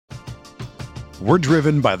We're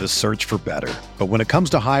driven by the search for better. But when it comes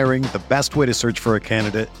to hiring, the best way to search for a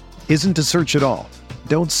candidate isn't to search at all.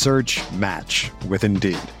 Don't search, match with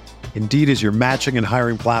Indeed. Indeed is your matching and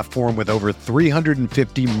hiring platform with over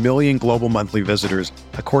 350 million global monthly visitors,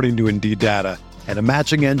 according to Indeed data, and a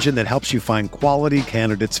matching engine that helps you find quality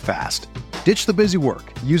candidates fast. Ditch the busy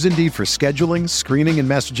work. Use Indeed for scheduling, screening, and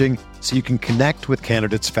messaging so you can connect with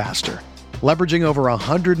candidates faster. Leveraging over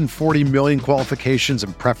 140 million qualifications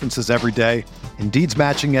and preferences every day, Indeed's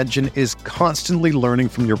matching engine is constantly learning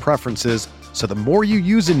from your preferences, so the more you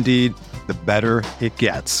use Indeed, the better it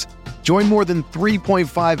gets. Join more than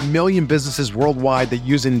 3.5 million businesses worldwide that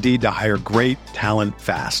use Indeed to hire great talent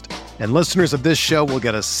fast. And listeners of this show will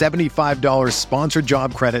get a $75 sponsored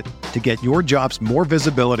job credit to get your jobs more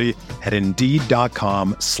visibility at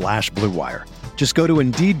Indeed.com/Blue Wire. Just go to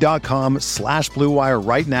Indeed.com/Blue Wire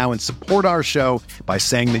right now and support our show by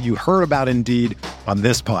saying that you heard about Indeed on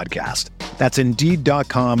this podcast. That's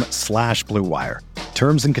Indeed.com/Blue Wire.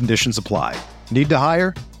 Terms and conditions apply. Need to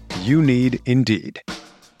hire? You need Indeed.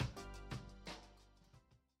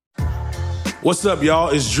 What's up, y'all?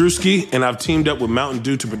 It's Drewski, and I've teamed up with Mountain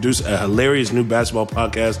Dew to produce a hilarious new basketball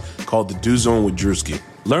podcast called The Dew Zone with Drewski.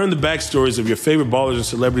 Learn the backstories of your favorite ballers and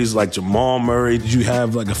celebrities like Jamal Murray. Did you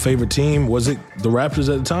have like a favorite team? Was it the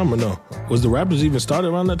Raptors at the time or no? Was the Raptors even started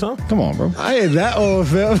around that time? Come on, bro. I ain't that old,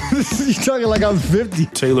 fam. You talking like I'm 50.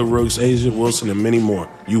 Taylor Rooks, Asia Wilson, and many more.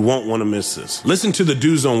 You won't want to miss this. Listen to The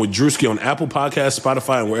Dew Zone with Drewski on Apple Podcasts,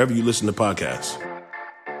 Spotify, and wherever you listen to podcasts.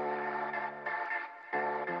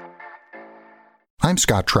 I'm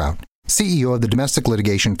Scott Trout, CEO of the domestic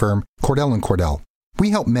litigation firm Cordell & Cordell.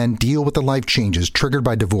 We help men deal with the life changes triggered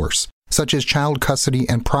by divorce, such as child custody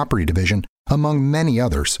and property division, among many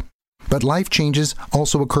others. But life changes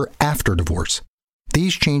also occur after divorce.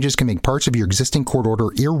 These changes can make parts of your existing court order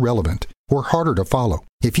irrelevant or harder to follow.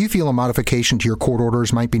 If you feel a modification to your court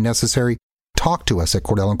orders might be necessary, talk to us at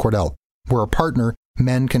Cordell & Cordell. We're a partner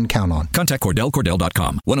men can count on. Contact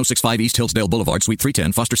CordellCordell.com, 1065 East Hillsdale Boulevard, Suite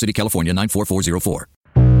 310, Foster City, California, 94404.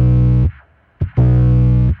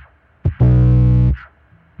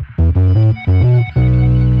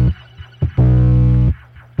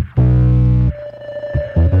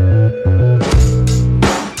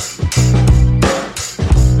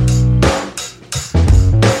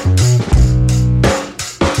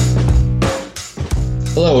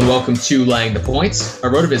 Hello and welcome to Laying the Points, a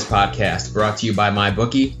RotoViz podcast brought to you by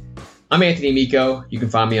MyBookie. I'm Anthony Amico. You can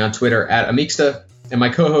find me on Twitter at Amixta, and my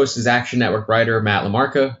co-host is Action Network writer Matt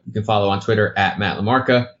LaMarca. You can follow on Twitter at Matt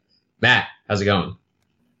LaMarca. Matt, how's it going?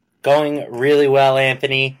 Going really well,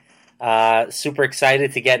 Anthony. Super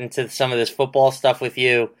excited to get into some of this football stuff with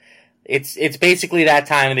you. It's basically that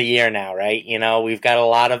time of the year now, right? You know, we've got a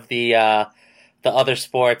lot of the other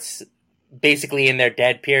sports basically in their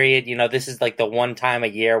dead period. You know, this is like the one time a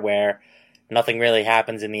year where nothing really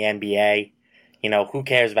happens in the NBA. You know, who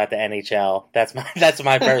cares about the NHL? That's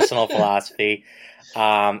my personal philosophy.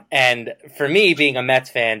 And for me, being a Mets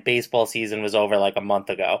fan, baseball season was over like a month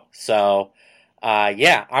ago. So,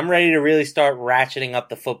 yeah, I'm ready to really start ratcheting up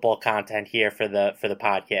the football content here for the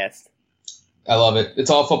podcast. I love it. It's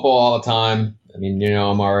all football all the time. I mean, you know,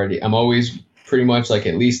 I'm always pretty much like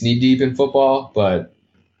at least knee deep in football, but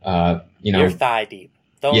you know, you're thigh deep.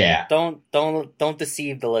 Don't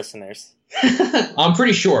deceive the listeners. I'm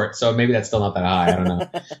pretty short, so maybe that's still not that high. I don't know,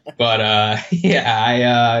 but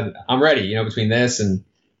yeah, I'm ready. You know, between this and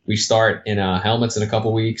we start in helmets in a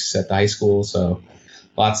couple weeks at the high school, so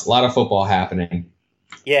a lot of football happening.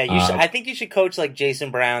 Yeah, you should. I think you should coach like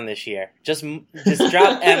Jason Brown this year. Just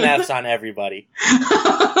drop MFs on everybody.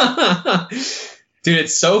 Dude,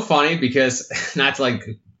 it's so funny because not to like,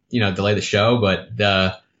 you know, delay the show, but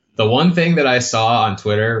the one thing that I saw on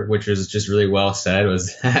Twitter, which was just really well said,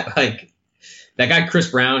 was that like that guy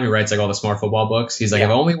Chris Brown, who writes like all the smart football books. He's like,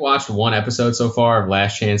 I've only watched one episode so far of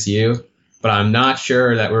Last Chance U, but I'm not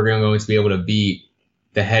sure that we're going to be able to beat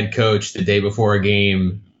the head coach the day before a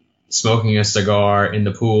game, smoking a cigar in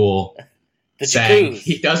the pool. The jacuzzi.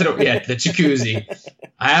 He does it. Yeah, the jacuzzi.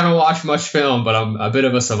 I haven't watched much film, but I'm a bit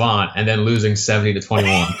of a savant, and then losing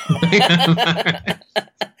 70-21.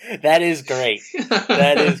 That is great.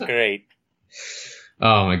 That is great.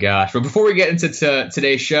 Oh my gosh. But before we get into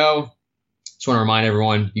today's show, just want to remind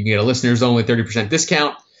everyone you can get a listeners only 30%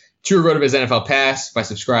 discount to a RotoViz NFL Pass by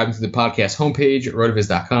subscribing to the podcast homepage at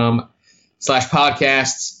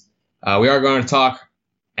rotoviz.com/podcasts. We are going to talk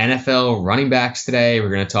NFL running backs today. We're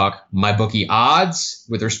going to talk MyBookie odds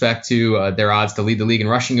with respect to their odds to lead the league in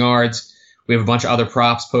rushing yards. We have a bunch of other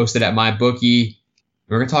props posted at MyBookie.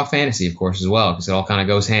 We're going to talk fantasy, of course, as well, because it all kind of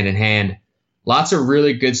goes hand in hand. Lots of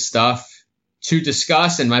really good stuff to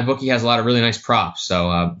discuss, and my bookie has a lot of really nice props.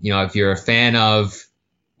 So, if you're a fan of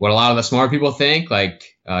what a lot of the smart people think,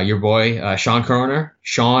 like your boy Sean Corner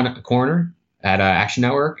at Action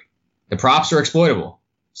Network, the props are exploitable.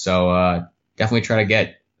 So definitely try to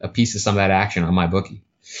get a piece of some of that action on my bookie.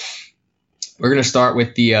 We're going to start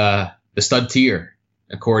with the stud tier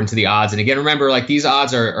according to the odds. And again, remember, like, these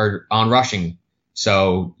odds are on rushing.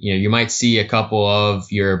 So, you might see a couple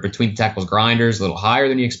of your between the tackles grinders a little higher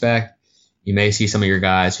than you expect. You may see some of your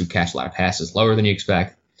guys who catch a lot of passes lower than you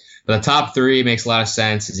expect. But the top three makes a lot of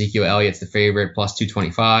sense. Ezekiel Elliott's the favorite, plus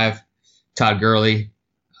 225. Todd Gurley,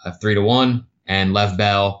 3-1. And Lev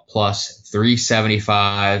Bell, plus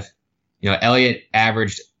 375. Elliott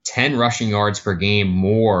averaged 10 rushing yards per game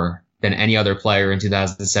more than any other player in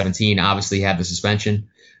 2017. Obviously, he had the suspension.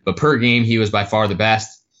 But per game, he was by far the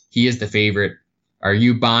best. He is the favorite. Are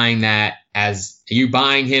you buying that are you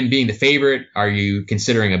buying him being the favorite? Are you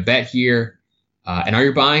considering a bet here? And are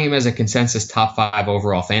you buying him as a consensus top 5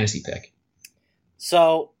 overall fantasy pick?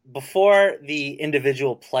 So before the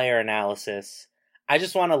individual player analysis, I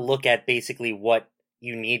just want to look at basically what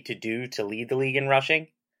you need to do to lead the league in rushing.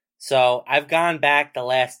 So I've gone back the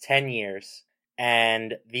last 10 years,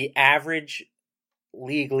 and the average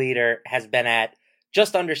league leader has been at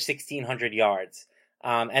just under 1,600 yards.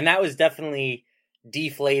 And that was definitely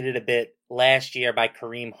deflated a bit last year by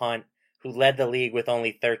Kareem Hunt, who led the league with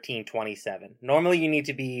only 1,327. Normally you need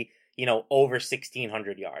to be, over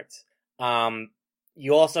 1,600 yards.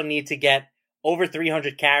 You also need to get over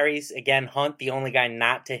 300 carries. Again, Hunt, the only guy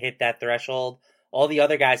not to hit that threshold. All the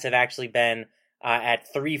other guys have actually been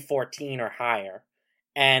at 314 or higher.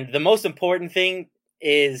 And the most important thing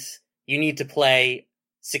is you need to play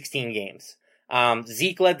 16 games.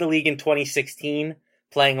 Zeke led the league in 2016,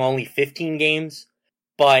 playing only 15 games,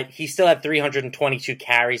 but he still had 322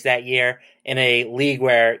 carries that year in a league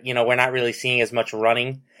where, we're not really seeing as much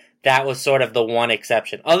running. That was sort of the one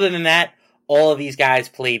exception. Other than that, all of these guys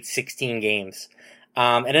played 16 games.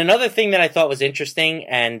 And another thing that I thought was interesting,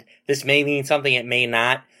 and this may mean something, it may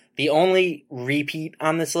not, the only repeat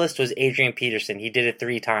on this list was Adrian Peterson. He did it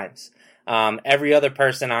 3 times. Every other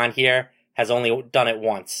person on here has only done it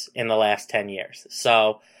once in the last 10 years.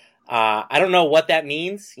 So I don't know what that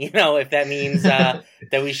means, if that means that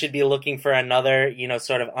we should be looking for another,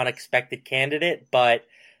 sort of unexpected candidate. But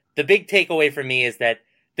the big takeaway for me is that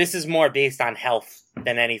this is more based on health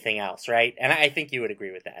than anything else, right? And I think you would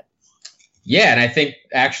agree with that. Yeah, and I think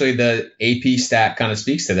actually the AP stat kind of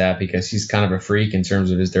speaks to that because he's kind of a freak in terms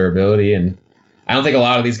of his durability. And I don't think a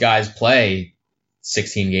lot of these guys play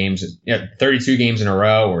 16 games, 32 games in a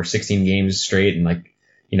row or 16 games straight and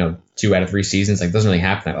 2 out of 3 seasons. It doesn't really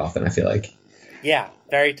happen that often, I feel like. Yeah,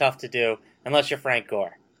 very tough to do unless you're Frank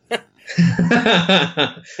Gore.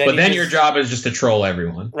 But then your job is just to troll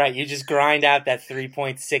everyone. Right, you just grind out that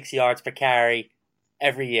 3.6 yards per carry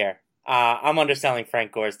every year. I'm underselling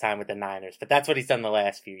Frank Gore's time with the Niners, but that's what he's done the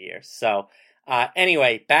last few years. So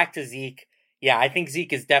anyway, back to Zeke. Yeah, I think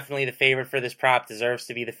Zeke is definitely the favorite for this prop, deserves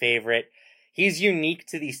to be the favorite. He's unique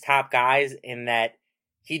to these top guys in that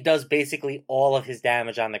he does basically all of his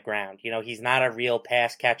damage on the ground. He's not a real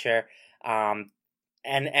pass catcher, and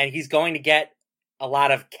he's going to get a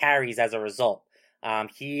lot of carries as a result.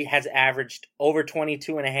 He has averaged over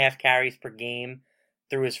 22.5 carries per game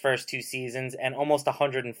through his first 2 seasons and almost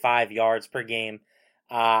 105 yards per game.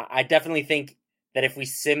 I definitely think that if we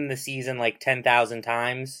sim the season 10,000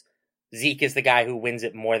 times, Zeke is the guy who wins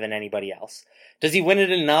it more than anybody else. Does he win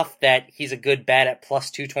it enough that he's a good bet at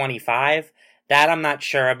plus 225? That I'm not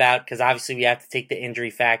sure about because obviously we have to take the injury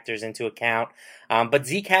factors into account. But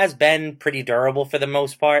Zeke has been pretty durable for the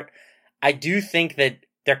most part. I do think that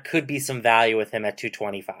there could be some value with him at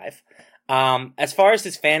 225. As far as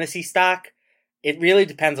his fantasy stock, it really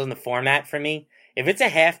depends on the format for me. If it's a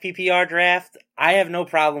half PPR draft, I have no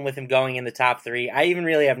problem with him going in the top 3. I even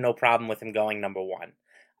really have no problem with him going number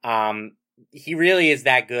 1. He really is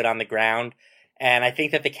that good on the ground, and I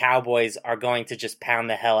think that the Cowboys are going to just pound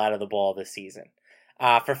the hell out of the ball this season.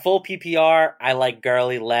 For full PPR, I like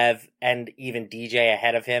Gurley, Lev, and even DJ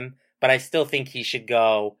ahead of him, but I still think he should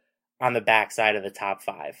go on the backside of the top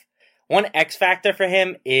 5. One X factor for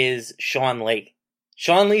him is Sean Lee.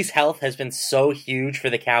 Sean Lee's health has been so huge for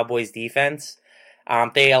the Cowboys defense.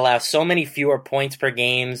 They allow so many fewer points per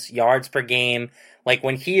game, yards per game.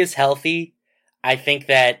 When he is healthy, I think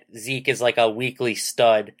that Zeke is a weekly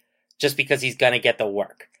stud just because he's going to get the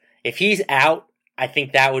work. If he's out, I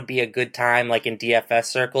think that would be a good time, in DFS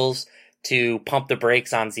circles, to pump the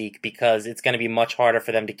brakes on Zeke because it's going to be much harder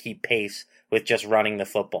for them to keep pace with just running the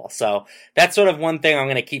football. So that's sort of one thing I'm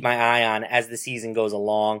going to keep my eye on as the season goes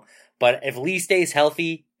along. But if Lee stays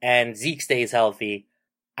healthy, and Zeke stays healthy,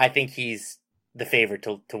 I think he's the favorite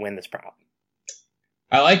to win this prop.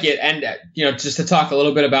 I like it. And, just to talk a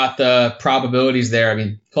little bit about the probabilities there, I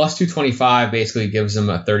mean, plus 225 basically gives him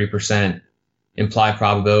a 30% implied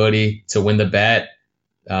probability to win the bet.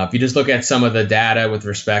 If you just look at some of the data with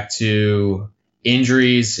respect to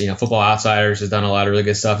injuries, Football Outsiders has done a lot of really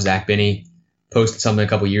good stuff. Zach Binney posted something a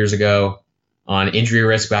couple years ago on injury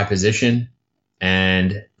risk by position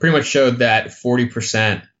and pretty much showed that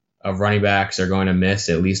 40% of running backs are going to miss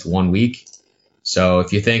at least 1 week. So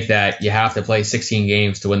if you think that you have to play 16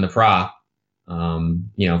 games to win the prop, 4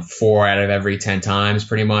 out of every 10 times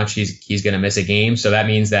pretty much he's going to miss a game. So that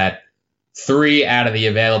means that 3 out of the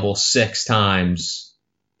available 6 times,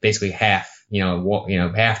 basically half,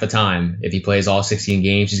 half the time, if he plays all 16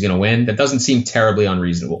 games, he's going to win. That doesn't seem terribly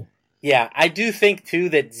unreasonable. Yeah, I do think too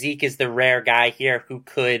that Zeke is the rare guy here who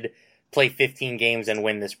could play 15 games and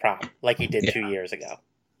win this prop like he did 2 years ago.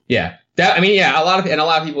 Yeah. A lot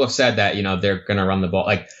of people have said that, they're going to run the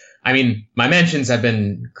ball. My mentions have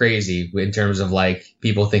been crazy in terms of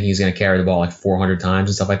people thinking he's going to carry the ball 400 times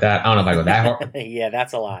and stuff like that. I don't know if I go that hard. Yeah,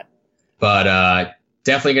 that's a lot. But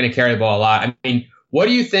definitely going to carry the ball a lot. I mean, what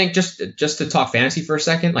do you think, just to talk fantasy for a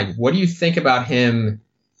second, what do you think about him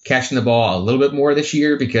catching the ball a little bit more this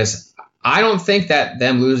year? Because I don't think that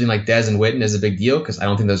them losing Dez and Witten is a big deal because I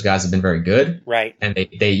don't think those guys have been very good. Right. And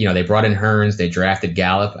they brought in Hearns, they drafted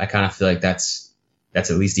Gallup. I kind of feel like that's at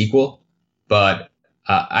least equal. But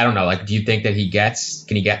I don't know. Do you think that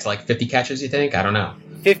can he get to 50 catches, you think? I don't know.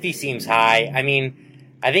 50 seems high. I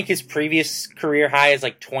mean, I think his previous career high is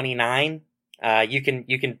 29. You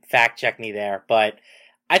can fact check me there, but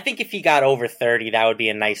I think if he got over 30, that would be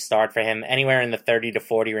a nice start for him, anywhere in the 30 to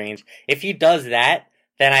 40 range. If he does that,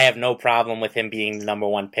 then I have no problem with him being the number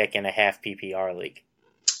 1 pick in a half PPR league.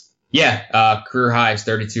 Yeah, career high is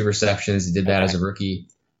 32 receptions. He did that as a rookie.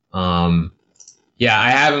 Yeah,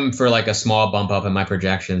 I have him for a small bump up in my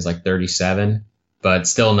projections, 37, but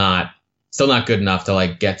still not good enough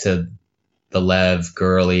to get to the Lev,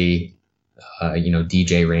 Gurley,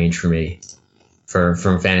 DJ range for me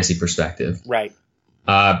from a fantasy perspective. Right.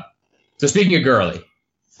 So speaking of Gurley,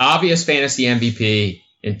 obvious fantasy MVP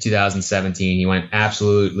in 2017. He went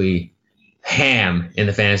absolutely ham in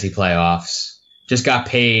the fantasy playoffs. Just got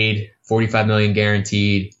paid $45 million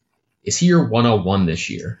guaranteed. Is he your 101 this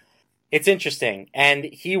year? It's interesting. And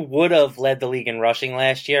he would have led the league in rushing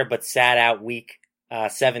last year, but sat out week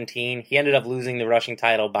 17. He ended up losing the rushing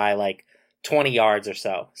title by 20 yards or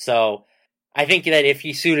so. So I think that if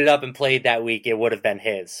he suited up and played that week, it would have been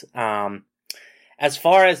his. As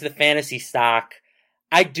far as the fantasy stock,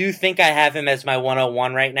 I do think I have him as my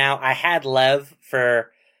 101 right now. I had Lev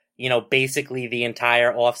for, basically the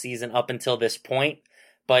entire offseason up until this point.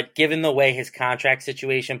 But given the way his contract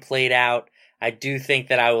situation played out, I do think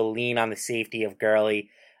that I will lean on the safety of Gurley.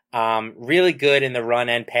 Really good in the run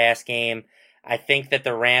and pass game. I think that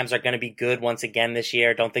the Rams are going to be good once again this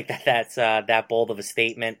year. Don't think that that's that bold of a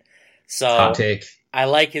statement. So hot take. I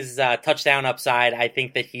like his touchdown upside. I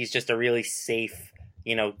think that he's just a really safe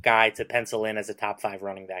guy to pencil in as a top 5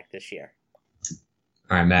 running back this year.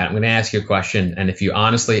 All right, Matt, I'm going to ask you a question. And if you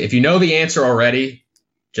know the answer already,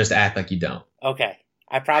 just act like you don't. Okay.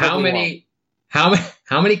 I probably won't.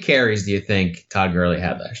 How many carries do you think Todd Gurley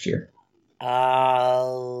had last year?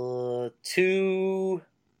 2.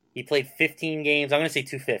 He played 15 games. I'm going to say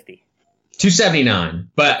 250. 279.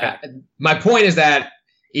 But my point is that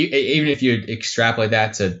even if you extrapolate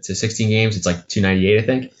that to 16 games, it's 298, I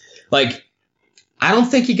think. I don't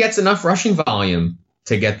think he gets enough rushing volume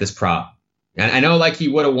to get this prop. And I know he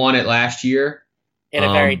would have won it last year. In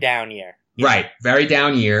a very down year. Yeah. Right. Very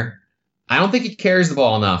down year. I don't think he carries the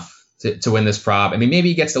ball enough to win this prop. I mean, maybe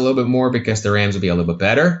he gets a little bit more because the Rams will be a little bit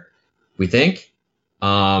better, we think.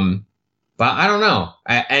 But I don't know.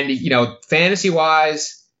 Fantasy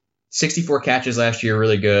wise, 64 catches last year,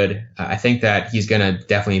 really good. I think that he's going to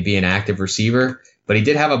definitely be an active receiver. But he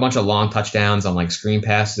did have a bunch of long touchdowns on screen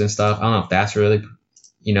passes and stuff. I don't know if that's really,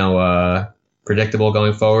 predictable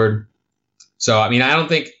going forward. So, I mean,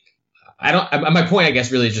 my point, I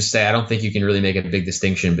guess, really is just say, I don't think you can really make a big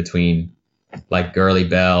distinction between Gurley,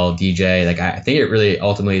 Bell, DJ. I think it really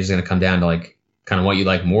ultimately is going to come down to kind of what you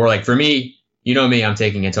like more. For me, me, I'm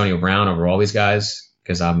taking Antonio Brown over all these guys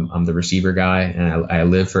because I'm the receiver guy and I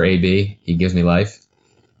live for AB. He gives me life.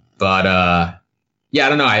 But, yeah, I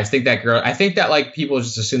don't know. I think that people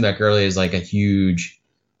just assume that Gurley is a huge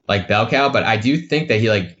bell cow, but I do think that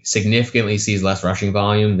he significantly sees less rushing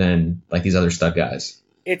volume than these other stud guys.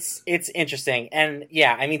 It's interesting. And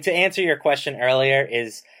yeah, I mean, to answer your question earlier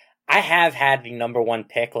is I have had the number 1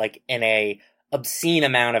 pick in a obscene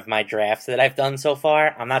amount of my drafts that I've done so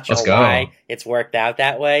far. I'm not sure Let's go. why it's worked out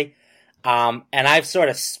that way. And I've sort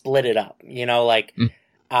of split it up,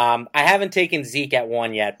 I haven't taken Zeke at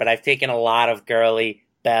 1 yet, but I've taken a lot of Gurley,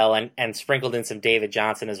 Bell, and sprinkled in some David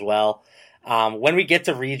Johnson as well. When we get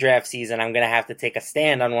to redraft season, I'm going to have to take a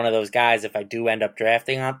stand on one of those guys if I do end up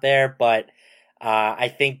drafting out there. But I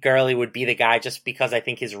think Gurley would be the guy just because I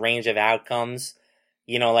think his range of outcomes,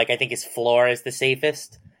 I think his floor is the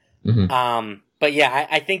safest. Mm-hmm. But yeah,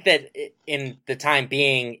 I think that in the time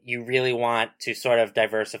being, you really want to sort of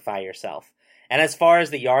diversify yourself. And as far as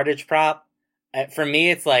the yardage prop, for me,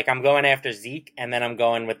 it's like I'm going after Zeke and then I'm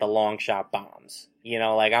going with the long shot bombs.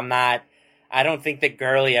 I don't think that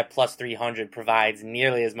Gurley at plus 300 provides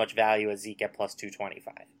nearly as much value as Zeke at plus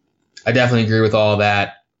 225. I definitely agree with all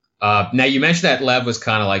that. Now, you mentioned that Lev was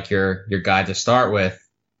kind of like your guy to start with.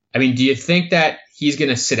 I mean, do you think that he's going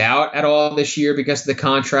to sit out at all this year because of the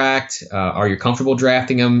contract? Are you comfortable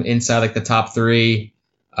drafting him inside like the top 3?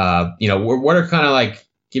 What are kind of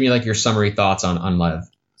give me your summary thoughts on Lev?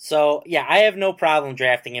 So, yeah, I have no problem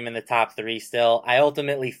drafting him in the top 3 still. I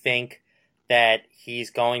ultimately think that he's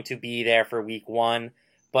going to be there for week 1,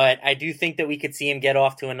 but I do think that we could see him get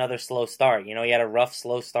off to another slow start. He had a rough,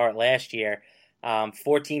 slow start last year.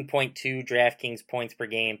 14.2 DraftKings points per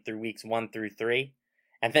game through weeks 1 through 3.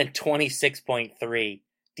 And then 26.3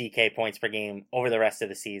 DK points per game over the rest of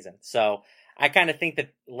the season. So I kind of think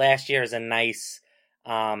that last year is a nice,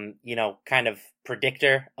 kind of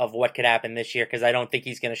predictor of what could happen this year, because I don't think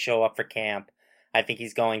he's going to show up for camp. I think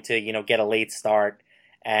he's going to, get a late start.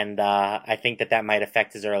 And I think that might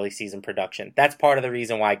affect his early season production. That's part of the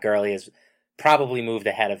reason why Gurley has probably moved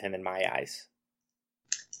ahead of him in my eyes.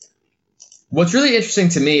 What's really interesting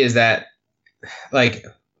to me is that,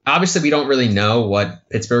 obviously, we don't really know what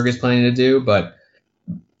Pittsburgh is planning to do, but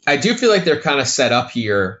I do feel like they're kind of set up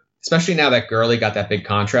here, especially now that Gurley got that big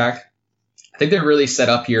contract. I think they're really set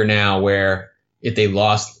up here now where if they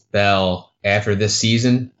lost Bell after this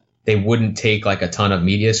season, they wouldn't take a ton of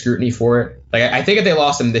media scrutiny for it. I think if they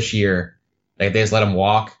lost him this year, they just let him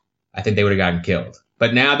walk, I think they would have gotten killed.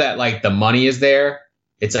 But now that the money is there,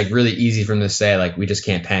 it's really easy for them to say we just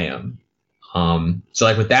can't pay him.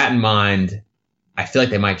 So with that in mind, I feel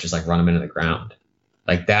like they might just run him into the ground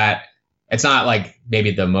that. It's not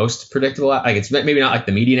maybe the most predictable, it's maybe not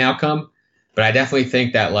the median outcome, but I definitely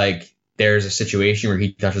think that there's a situation where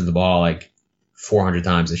he touches the ball 400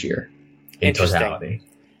 times this year in totality.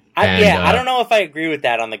 I don't know if I agree with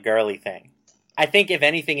that on the Gurley thing. I think if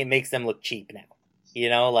anything, it makes them look cheap now.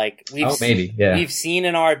 We've seen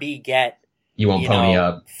an RB get you won't pony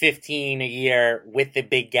up 15 a year with the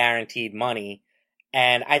big guaranteed money.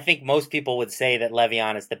 And I think most people would say that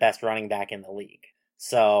Le'Veon is the best running back in the league.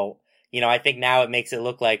 So, I think now it makes it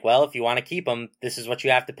look like, well, if you want to keep him, this is what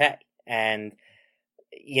you have to pay. And,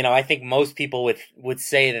 I think most people would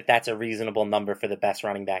say that that's a reasonable number for the best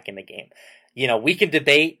running back in the game. We can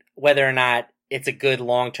debate whether or not it's a good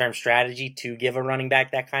long-term strategy to give a running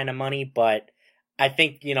back that kind of money. But I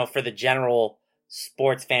think, for the general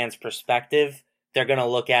sports fans' perspective, they're going to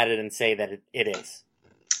look at it and say that it is.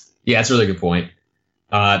 Yeah, that's a really good point.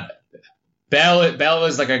 Bell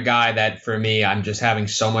is a guy that for me, I'm just having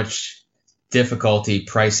so much difficulty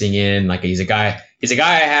pricing in. He's a guy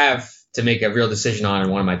I have to make a real decision on in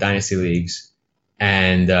one of my dynasty leagues.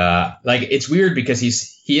 And it's weird because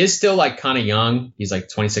he is still kind of young. He's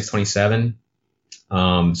 26, 27.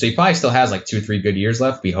 So he probably still has 2 or 3 good years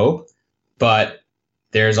left, we hope. But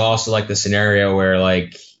there's also the scenario where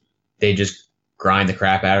they just grind the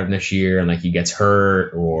crap out of him this year and he gets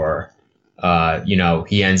hurt or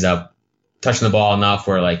he ends up touching the ball enough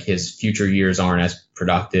where his future years aren't as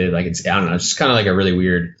productive. It's, I don't know, it's just kind of a really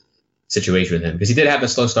weird situation with him because he did have a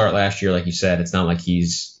slow start last year. Like you said, it's not like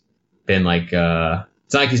he's been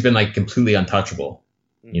completely untouchable,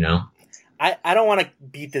 I don't want to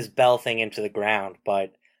beat this Bell thing into the ground,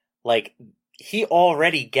 but he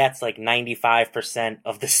already gets 95%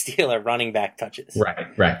 of the Steeler running back touches.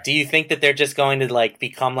 Right. Do you think that they're just going to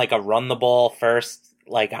become a run the ball first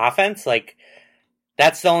offense?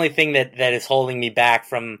 That's the only thing that is holding me back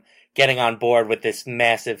from getting on board with this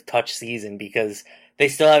massive touch season, because they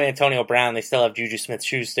still have Antonio Brown, they still have Juju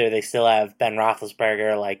Smith-Schuster, they still have Ben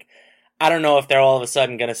Roethlisberger. I don't know if they're all of a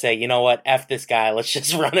sudden going to say, you know what, F this guy, let's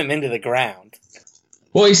just run him into the ground.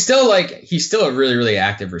 Well, he's still a really, really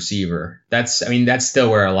active receiver. That's still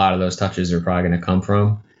where a lot of those touches are probably going to come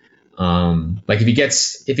from. If he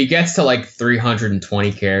gets to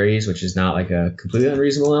 320 carries, which is not a completely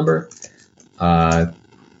unreasonable number. I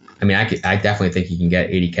definitely think he can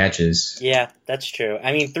get 80 catches. Yeah, that's true.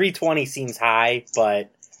 320 seems high,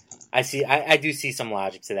 but I do see some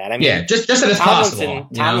logic to that. I mean, just that it's possible.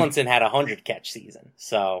 Tomlinson had a 100-catch season,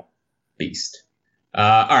 so beast.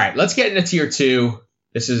 All right, let's get into tier 2.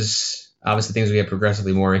 This is obviously things we get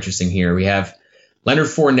progressively more interesting here. We have Leonard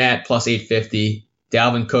Fournette plus 850,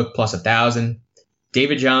 Dalvin Cook plus 1,000,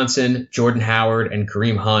 David Johnson, Jordan Howard, and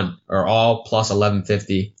Kareem Hunt are all plus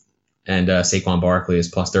 1,150, and Saquon Barkley is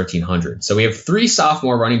plus 1,300. So we have 3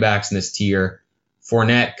 sophomore running backs in this tier: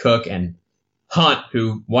 Fournette, Cook, and Hunt,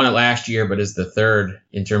 who won it last year but is the third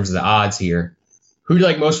in terms of the odds here. Who do you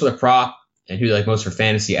like most for the prop, and who do you like most for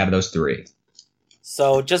fantasy out of those 3?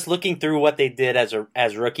 So just looking through what they did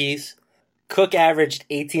as rookies, Cook averaged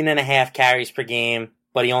 18.5 carries per game,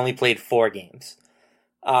 but he only played 4 games.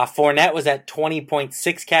 Fournette was at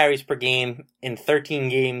 20.6 carries per game in 13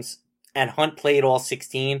 games, and Hunt played all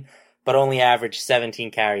 16, but only averaged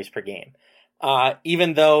 17 carries per game.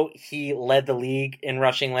 Even though he led the league in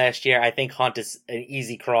rushing last year, I think Hunt is an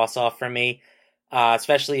easy cross-off for me,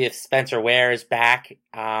 especially if Spencer Ware is back.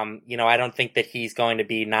 I don't think that he's going to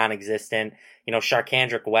be non-existent.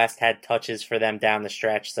 Sharkandrick West had touches for them down the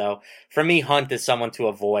stretch. So for me, Hunt is someone to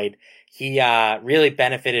avoid. He really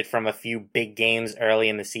benefited from a few big games early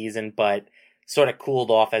in the season, but sort of cooled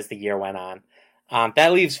off as the year went on.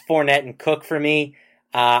 That leaves Fournette and Cook for me.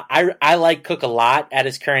 I like Cook a lot at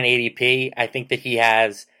his current ADP. I think that he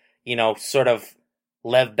has, sort of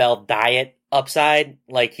Lev Bell diet upside.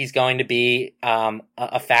 Like he's going to be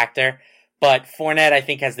a factor. But Fournette, I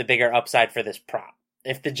think, has the bigger upside for this prop.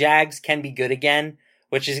 If the Jags can be good again,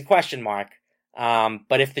 which is a question mark,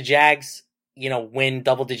 but if the Jags, win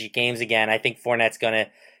double-digit games again, I think Fournette's going to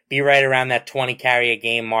be right around that 20 carry a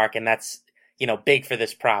game mark, and that's, big for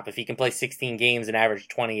this prop. If he can play 16 games and average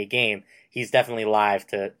 20 a game, he's definitely live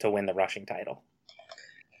to win the rushing title.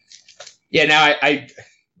 Yeah, now I'm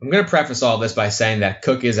going to preface all this by saying that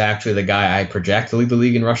Cook is actually the guy I project to lead the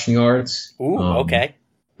league in rushing yards. Ooh, okay.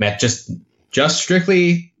 Matt, just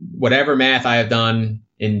strictly whatever math I have done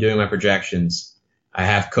in doing my projections, I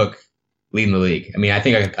have Cook leading the league. I mean, I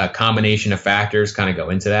think a combination of factors kind of go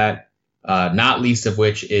into that, not least of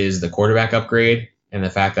which is the quarterback upgrade and the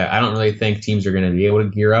fact that I don't really think teams are going to be able to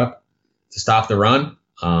gear up to stop the run.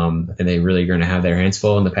 I think they really are going to have their hands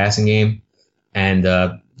full in the passing game. And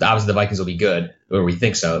obviously the Vikings will be good, or we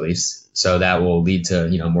think so at least. So that will lead to,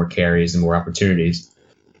 more carries and more opportunities.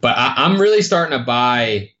 But I'm really starting to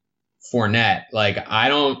buy Fournette. Like, I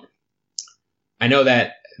know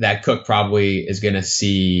that Cook probably is going to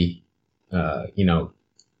see,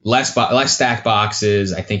 less stacked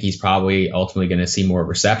boxes. I think he's probably ultimately going to see more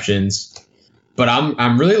receptions. But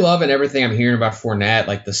I'm really loving everything I'm hearing about Fournette,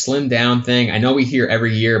 like the slim down thing. I know we hear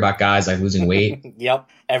every year about guys like losing weight. Yep,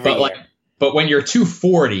 every year. But when you're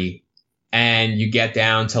 240 and you get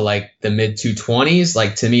down to like the mid 220s,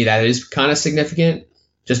 like to me that is kind of significant.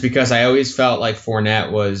 Just because I always felt like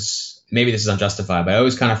Fournette was, maybe this is unjustified, but I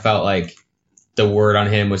always kind of felt like the word on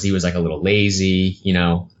him was he was like a little lazy,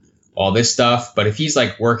 all this stuff. But if he's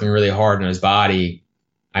like working really hard on his body,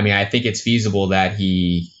 I mean, I think it's feasible that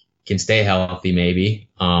he can stay healthy maybe.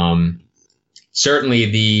 Certainly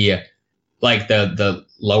the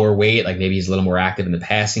lower weight, like maybe he's a little more active in the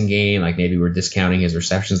passing game, like maybe we're discounting his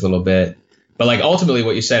receptions a little bit. But like ultimately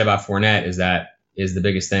what you said about Fournette is the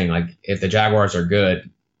biggest thing. Like if the Jaguars are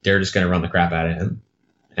good, they're just going to run the crap out of him.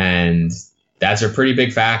 And that's a pretty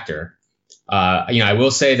big factor. I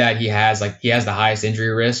will say that he has the highest injury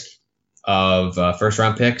risk of first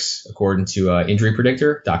round picks according to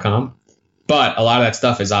injurypredictor.com. But a lot of that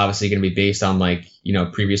stuff is obviously going to be based on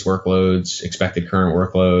previous workloads, expected current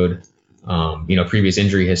workload, previous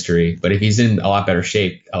injury history. But if he's in a lot better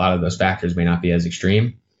shape, a lot of those factors may not be as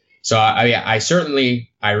extreme. So I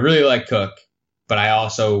really like Cook, but I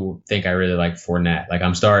also think I really like Fournette. Like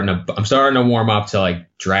I'm starting to warm up to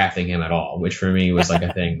like drafting him at all, which for me was like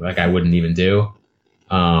a thing like I wouldn't even do.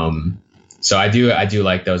 So I do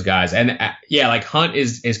like those guys. And like Hunt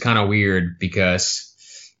is kind of weird because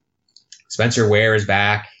Spencer Ware is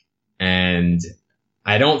back, and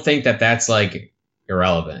I don't think that that's like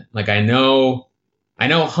irrelevant. Like I know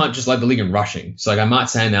Hunt just led the league in rushing, so like I'm not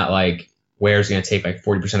saying that like Ware's going to take like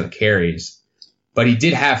 40% of the carries, but he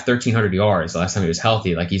did have 1,300 yards the last time he was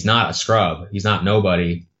healthy. Like he's not a scrub, he's not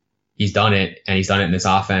nobody. He's done it, and he's done it in this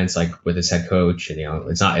offense, like with his head coach. And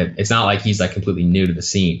it's not like he's like completely new to the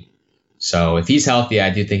scene. So if he's healthy,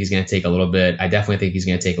 I do think he's going to take a little bit. I definitely think he's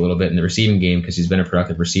going to take a little bit in the receiving game because he's been a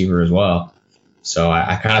productive receiver as well. So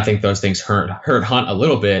I kind of think those things hurt Hunt a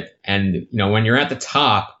little bit. And, when you're at the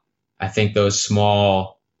top, I think those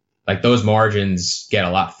small, like those margins get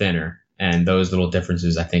a lot thinner. And those little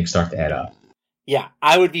differences, I think, start to add up. Yeah,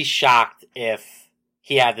 I would be shocked if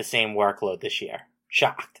he had the same workload this year.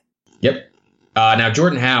 Shocked. Yep. Now,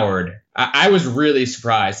 Jordan Howard, I was really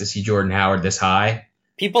surprised to see Jordan Howard this high.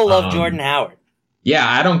 People love Jordan Howard. Yeah,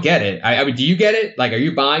 I don't get it. I mean, do you get it? Like, are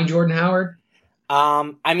you buying Jordan Howard?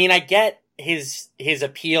 I mean, I get his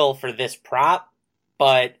appeal for this prop,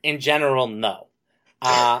 but in general, no.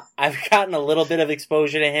 I've gotten a little bit of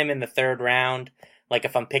exposure to him in the third round. Like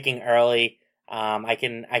if I'm picking early, I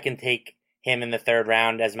can take him in the third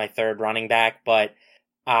round as my third running back. But,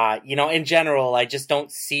 in general, I just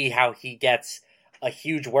don't see how he gets a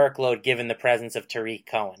huge workload given the presence of Tariq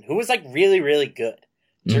Cohen, who was like really, really good.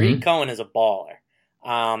 Tariq Cohen is a baller.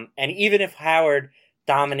 And even if Howard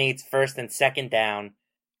dominates first and second down,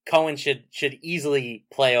 Cohen should easily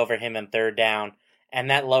play over him in third down, and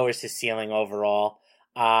that lowers his ceiling overall.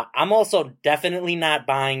 I'm also definitely not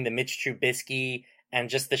buying the Mitch Trubisky and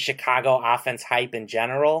just the Chicago offense hype in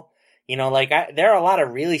general. There are a lot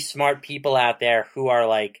of really smart people out there who are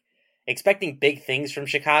like expecting big things from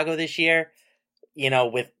Chicago this year,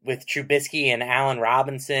 with Trubisky and Allen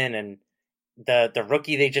Robinson and the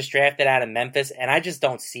rookie they just drafted out of Memphis, and I just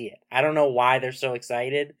don't see it. I don't know why they're so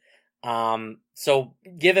excited. So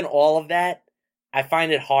given all of that, I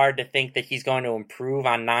find it hard to think that he's going to improve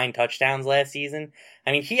on 9 touchdowns last season.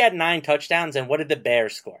 I mean, he had 9 touchdowns, and what did the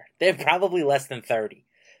Bears score? They're probably less than 30.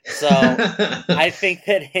 So I think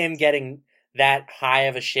that him getting that high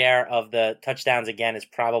of a share of the touchdowns again is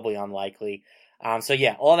probably unlikely. So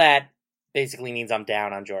yeah, all that basically means I'm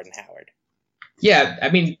down on Jordan Howard. Yeah, I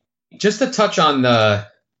mean, just to touch on the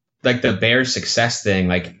Bears success thing,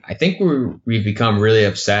 like I think we've become really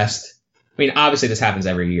obsessed. I mean, obviously this happens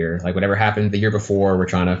every year. Like whatever happened the year before, we're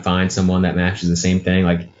trying to find someone that matches the same thing.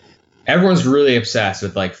 Like everyone's really obsessed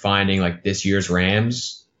with like finding like this year's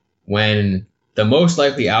Rams, when the most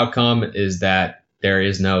likely outcome is that there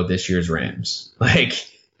is no this year's Rams. Like,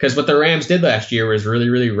 because what the Rams did last year was really,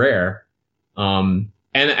 really rare. And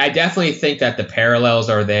I definitely think that the parallels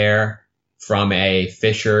are there from a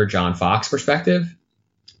Fisher, John Fox perspective,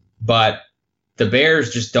 but the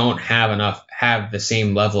Bears just don't have the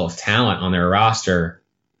same level of talent on their roster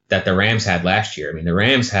that the Rams had last year. I mean, the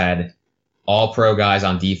Rams had all pro guys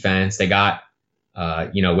on defense. They got,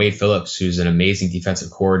 Wade Phillips, who's an amazing defensive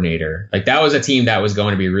coordinator. Like that was a team that was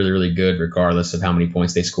going to be really, really good regardless of how many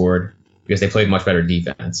points they scored because they played much better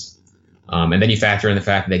defense. And then you factor in the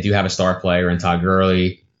fact that they do have a star player in Todd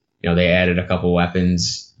Gurley. They added a couple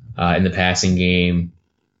weapons in the passing game.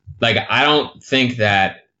 Like, I don't think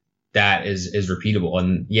that is repeatable.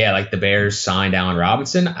 And yeah, like the Bears signed Allen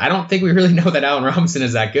Robinson. I don't think we really know that Allen Robinson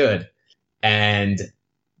is that good. And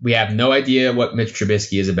we have no idea what Mitch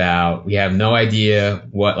Trubisky is about. We have no idea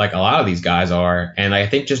what like a lot of these guys are. And I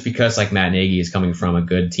think just because like Matt Nagy is coming from a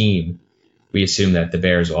good team, we assume that the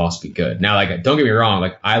Bears will also be good. Now, like, don't get me wrong.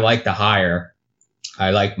 Like, I like the hire. I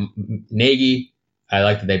like Nagy. I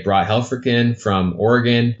like that they brought Helfrich in from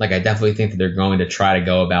Oregon. Like, I definitely think that they're going to try to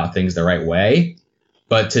go about things the right way.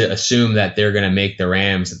 But to assume that they're going to make the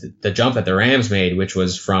Rams, the jump that the Rams made, which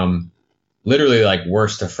was from literally like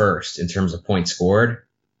worst to first in terms of points scored,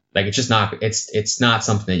 like it's just not, it's not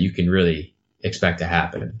something that you can really expect to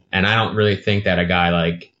happen. And I don't really think that a guy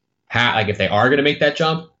like if they are going to make that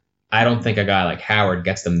jump, I don't think a guy like Howard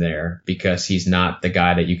gets them there because he's not the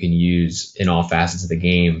guy that you can use in all facets of the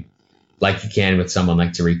game like you can with someone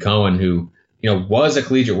like Tariq Cohen, who, was a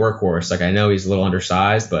collegiate workhorse. Like I know he's a little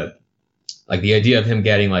undersized, but like the idea of him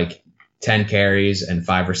getting like 10 carries and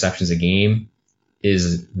 5 receptions a game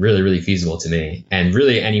is really, really feasible to me. And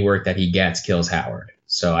really any work that he gets kills Howard.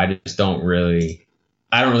 So I just don't really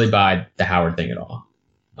buy the Howard thing at all.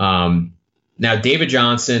 Now David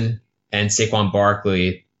Johnson and Saquon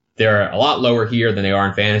Barkley, they're a lot lower here than they are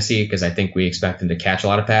in fantasy because I think we expect them to catch a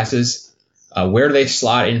lot of passes. Where do they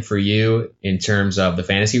slot in for you in terms of the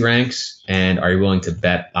fantasy ranks? And are you willing to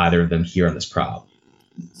bet either of them here on this prop?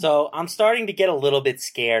 So I'm starting to get a little bit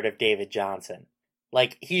scared of David Johnson.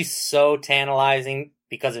 Like, he's so tantalizing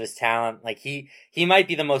because of his talent. Like, he might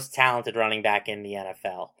be the most talented running back in the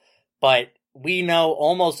NFL. But we know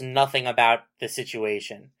almost nothing about the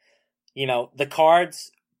situation. The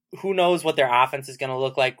Cards, who knows what their offense is going to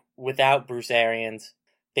look like without Bruce Arians.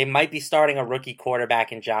 They might be starting a rookie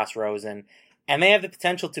quarterback in Josh Rosen. And they have the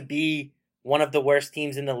potential to be one of the worst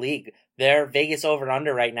teams in the league. Their Vegas over and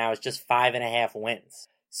under right now is just 5.5 wins.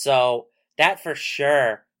 So that for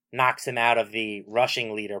sure knocks him out of the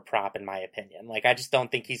rushing leader prop, in my opinion. Like, I just don't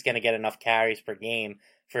think he's going to get enough carries per game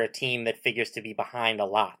for a team that figures to be behind a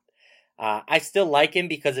lot. I still like him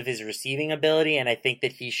because of his receiving ability, and I think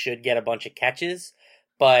that he should get a bunch of catches.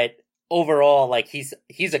 But overall, like,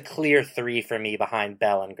 he's a clear 3 for me behind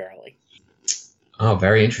Bell and Gurley. Oh,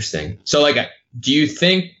 very interesting. So, like, do you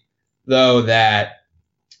think, though, that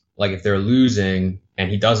like if they're losing and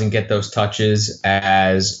he doesn't get those touches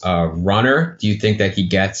as a runner, do you think that he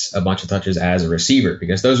gets a bunch of touches as a receiver?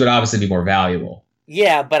 Because those would obviously be more valuable.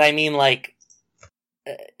 Yeah, but I mean, like,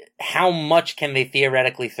 how much can they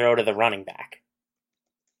theoretically throw to the running back?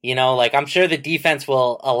 You know, like, I'm sure the defense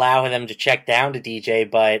will allow them to check down to DJ,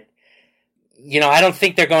 but, you know, I don't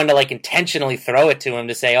think they're going to, like, intentionally throw it to him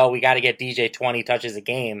to say, oh, we got to get DJ 20 touches a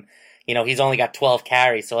game. You know, he's only got 12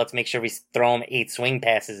 carries, so let's make sure we throw him 8 swing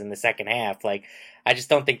passes in the second half. Like, I just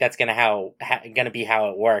don't think that's going to be how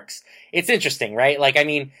it works. It's interesting, right? Like, I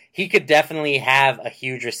mean, he could definitely have a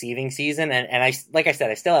huge receiving season, and I, like I said,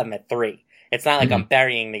 I still have him at 3. It's not like I'm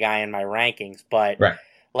burying the guy in my rankings, but right.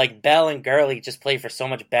 Like Bell and Gurley just play for so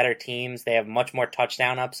much better teams. They have much more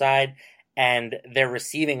touchdown upside, and their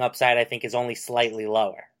receiving upside, I think, is only slightly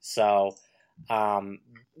lower. So,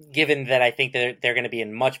 given that I think they're going to be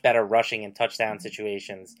in much better rushing and touchdown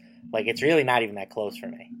situations, like, it's really not even that close for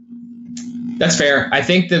me. That's fair. I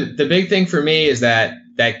think the big thing for me is that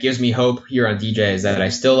gives me hope here on DJ is that I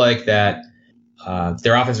still like that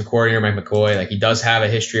their offensive coordinator, Mike McCoy, like, he does have a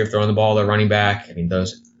history of throwing the ball to running back. I mean, a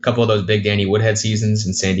couple of those big Danny Woodhead seasons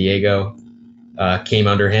in San Diego came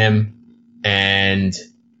under him, and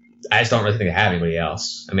I just don't really think they have anybody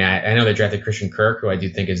else. I mean, I know they drafted Christian Kirk, who I do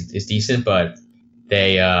think is decent, but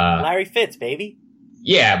they Larry Fitz, baby.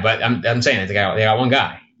 Yeah, but I'm saying they got one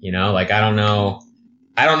guy. You know, like, I don't know,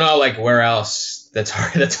 like, where else the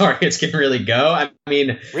targets can really go. I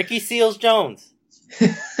mean, Ricky Seals-Jones.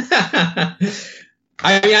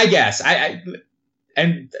 I mean, I guess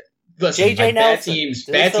and listen, JJ like, Nelson.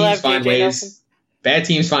 bad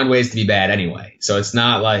teams find ways to be bad anyway. So it's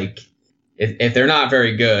not like if they're not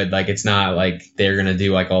very good, like, it's not like they're gonna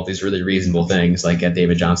do like all these really reasonable things like get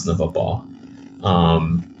David Johnson the football.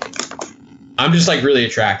 I'm just like really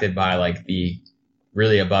attracted by like the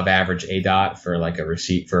really above average ADOT for like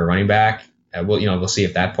for a running back. We'll see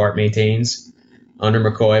if that part maintains under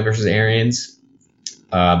McCoy versus Arians.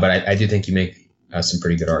 But I do think you make some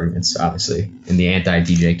pretty good arguments, obviously, in the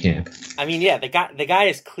anti-DJ camp. I mean, yeah, the guy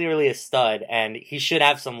is clearly a stud, and he should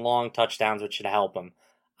have some long touchdowns, which should help him.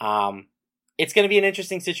 It's going to be an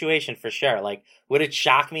interesting situation for sure. Like, would it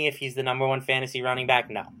shock me if he's the number 1 fantasy running back?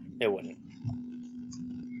 No, it wouldn't.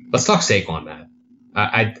 Let's talk Saquon, Matt.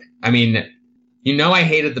 I mean, you know, I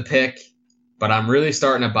hated the pick, but I'm really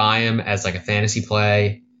starting to buy him as like a fantasy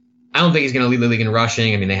play. I don't think he's going to lead the league in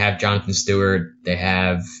rushing. I mean, they have Jonathan Stewart. They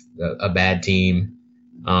have a bad team.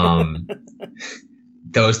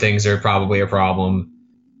 Those things are probably a problem.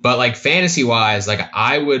 But like fantasy wise, like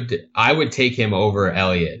I would take him over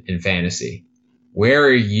Elliott in fantasy. Where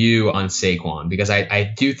are you on Saquon? Because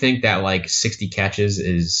I do think that like 60 catches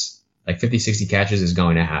is like 50, 60 catches is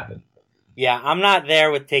going to happen. Yeah, I'm not there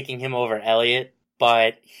with taking him over Elliott,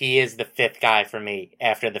 but he is the 5th guy for me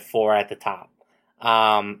after the 4 at the top.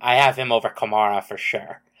 I have him over Kamara for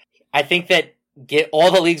sure. I think that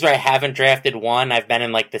all the leagues where I haven't drafted one, I've been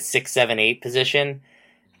in like the 6, 7, 8 position.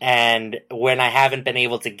 And when I haven't been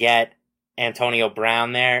able to get Antonio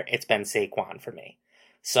Brown there, it's been Saquon for me.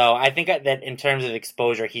 So I think that in terms of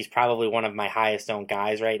exposure, he's probably one of my highest owned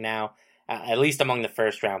guys right now, at least among the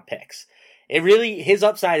first round picks. His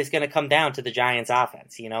upside is going to come down to the Giants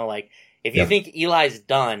offense. You know, like if you think Eli's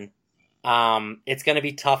done, it's going to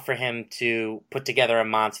be tough for him to put together a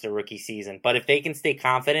monster rookie season. But if they can stay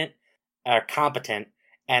competent,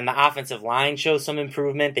 and the offensive line shows some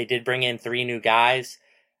improvement, they did bring in 3 new guys.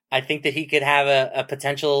 I think that he could have a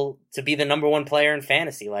potential to be the number 1 player in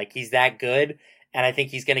fantasy. Like, he's that good, and I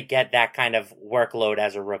think he's going to get that kind of workload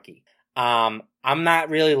as a rookie. I'm not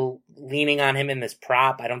really leaning on him in this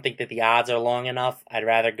prop. I don't think that the odds are long enough. I'd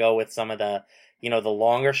rather go with some of the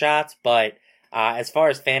longer shots. But as far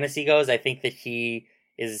as fantasy goes, I think that he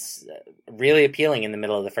is really appealing in the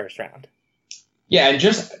middle of the first round. Yeah,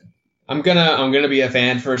 and I'm gonna be a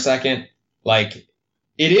fan for a second. Like,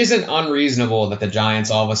 it isn't unreasonable that the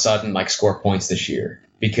Giants all of a sudden like score points this year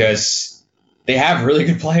because they have really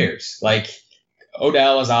good players. Like,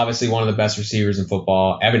 Odell is obviously one of the best receivers in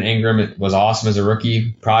football. Evan Ingram was awesome as a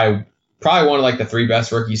rookie. Probably one of like the 3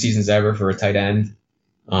 best rookie seasons ever for a tight end.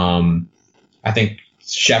 I think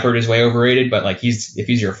Shepard is way overrated, but like if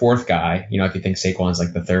he's your 4th guy, you know, if you think Saquon's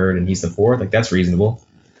like the 3rd and he's the 4th, like that's reasonable.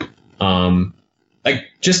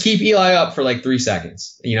 Like, just keep Eli up for like 3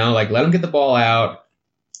 seconds, you know, like let him get the ball out.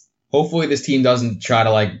 Hopefully this team doesn't try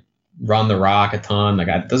to like run the rock a ton. Like,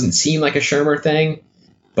 it doesn't seem like a Shermer thing,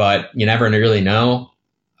 but you never really know.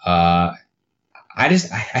 I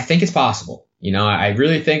think it's possible. You know, I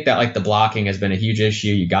really think that like the blocking has been a huge issue.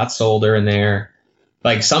 You got Solder in there.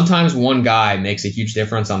 like sometimes one guy makes a huge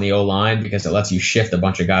difference on the O-line because it lets you shift a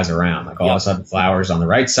bunch of guys around. Like all of a sudden Flowers on the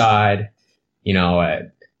right side, a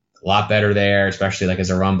lot better there, especially like as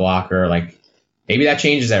a run blocker. Like maybe that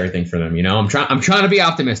changes everything for them. I'm trying to be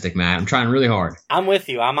optimistic, Matt. I'm trying really hard. I'm with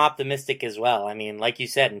you. I'm optimistic as well. I mean, like you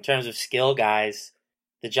said, in terms of skill guys,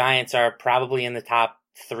 the Giants are probably in the top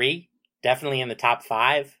 3, definitely in the top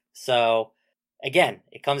 5. So again,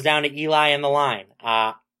 it comes down to Eli and the line.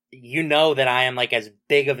 You know that I am like as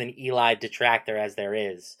big of an Eli detractor as there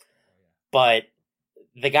is, but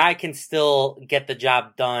the guy can still get the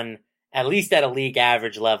job done at least at a league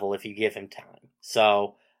average level if you give him time.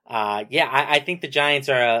 So, I think the Giants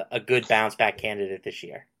are a good bounce back candidate this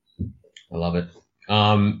year. I love it.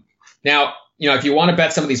 Now, if you want to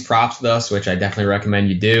bet some of these props with us, which I definitely recommend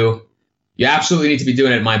you do, you absolutely need to be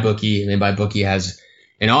doing it at MyBookie. I mean, MyBookie has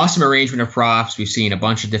an awesome arrangement of props. We've seen a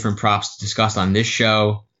bunch of different props discussed on this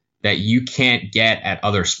show that you can't get at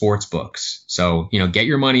other sports books. So, get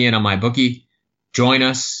your money in on MyBookie, join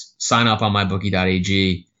us, sign up on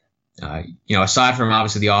mybookie.ag. Aside from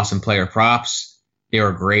obviously the awesome player props, they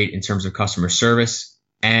are great in terms of customer service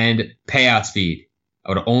and payout speed.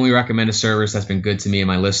 I would only recommend a service that's been good to me and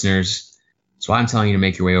my listeners. That's why I'm telling you to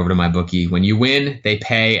make your way over to MyBookie. When you win, they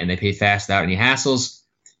pay, and they pay fast without any hassles.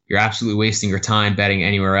 You're absolutely wasting your time betting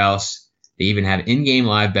anywhere else. They even have in-game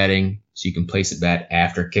live betting, so you can place a bet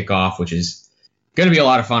after kickoff, which is going to be a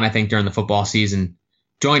lot of fun, I think, during the football season.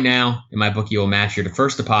 Join now, and MyBookie will match your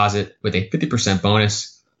first deposit with a 50%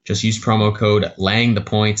 bonus. Just use promo code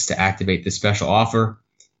LANGTHEPOINTS to activate this special offer.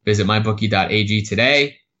 Visit mybookie.ag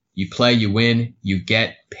today. You play, you win, you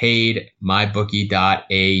get paid.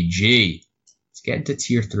 mybookie.ag. Let's get into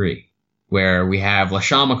Tier 3, where we have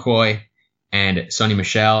LaShawn McCoy and Sony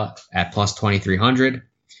Michel at plus 2,300.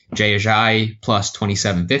 Jay Ajayi plus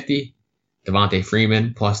 2,750. Devontae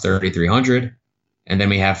Freeman plus 3,300. And then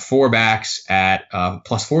we have 4 backs at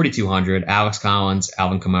plus 4,200. Alex Collins,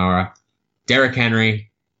 Alvin Kamara, Derrick Henry,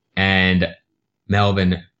 and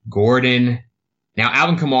Melvin Gordon. Now,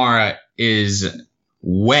 Alvin Kamara is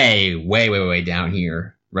way down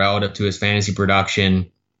here relative to his fantasy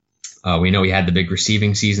production. We know he had the big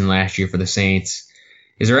receiving season last year for the Saints.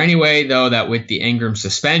 Is there any way, though, that with the Ingram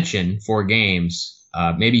suspension, 4 games,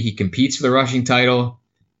 maybe he competes for the rushing title?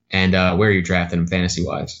 And where are you drafting him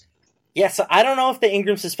fantasy-wise? Yeah, so I don't know if the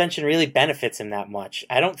Ingram suspension really benefits him that much.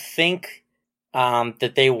 I don't think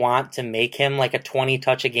that they want to make him like a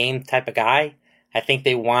 20-touch-a-game type of guy. I think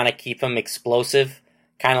they want to keep him explosive,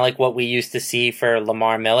 kind of like what we used to see for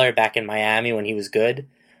Lamar Miller back in Miami when he was good.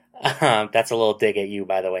 That's a little dig at you,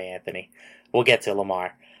 by the way, Anthony. We'll get to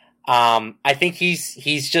Lamar. I think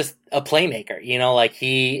he's just a playmaker. Like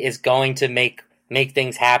he is going to make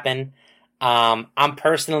things happen. I'm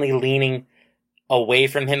personally leaning away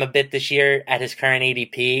from him a bit this year at his current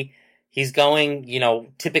ADP. He's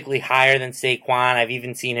going, typically higher than Saquon. I've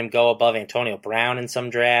even seen him go above Antonio Brown in some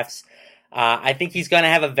drafts. I think he's going to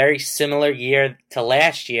have a very similar year to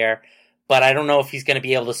last year, but I don't know if he's going to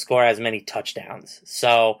be able to score as many touchdowns.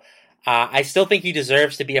 So I still think he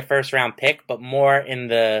deserves to be a first-round pick, but more in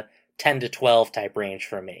the 10 to 12 type range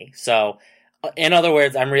for me. So, in other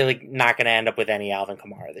words, I'm really not going to end up with any Alvin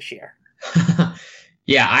Kamara this year.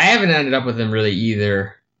 Yeah, I haven't ended up with him really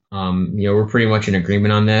either. We're pretty much in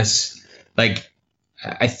agreement on this. Like,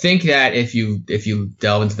 I think that if you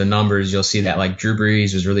delve into the numbers, you'll see that like Drew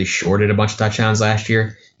Brees was really shorted a bunch of touchdowns last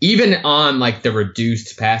year, even on like the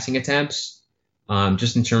reduced passing attempts.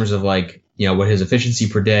 Just in terms of like what his efficiency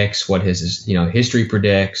predicts, what his history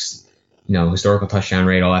predicts, historical touchdown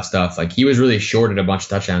rate, all that stuff. Like he was really shorted a bunch of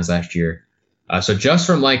touchdowns last year. So just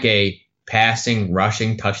from like a passing,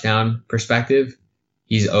 rushing touchdown perspective,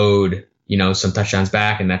 he's owed some touchdowns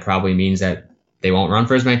back, and that probably means that they won't run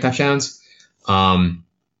for as many touchdowns. And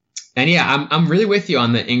yeah, I'm really with you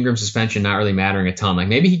on the Ingram suspension not really mattering a ton. Like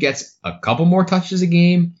maybe he gets a couple more touches a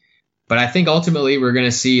game, but I think ultimately we're going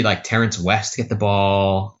to see like Terrence West get the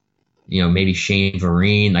ball, maybe Shane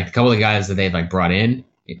Vereen, like a couple of guys that they've like brought in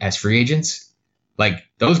as free agents. Like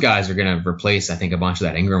those guys are going to replace, I think, a bunch of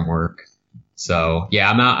that Ingram work. So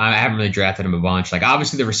yeah, I haven't really drafted him a bunch. Like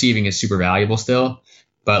obviously the receiving is super valuable still,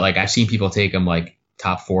 but like I've seen people take him like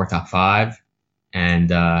top 4, top 5.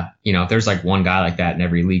 And, if there's like one guy like that in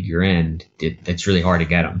every league you're in, it's really hard to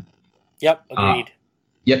get him. Yep. Agreed.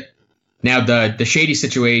 Yep. Now the shady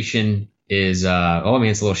situation is, it's a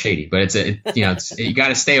little shady, but you got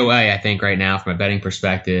to stay away, I think, right now from a betting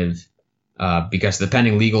perspective, because of the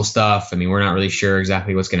pending legal stuff. I mean, we're not really sure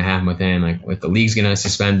exactly what's going to happen with him. Like if the league's going to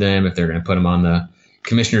suspend him, if they're going to put him on the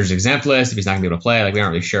commissioner's exempt list, if he's not going to be able to play, like we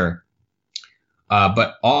aren't really sure.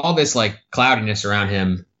 But all this like cloudiness around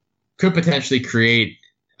him could potentially create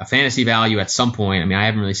a fantasy value at some point. I mean, I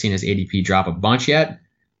haven't really seen his ADP drop a bunch yet,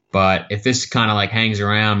 but if this kind of like hangs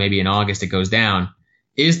around, maybe in August it goes down,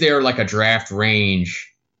 is there like a draft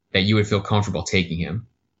range that you would feel comfortable taking him?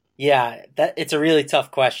 Yeah, it's a really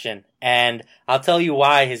tough question. And I'll tell you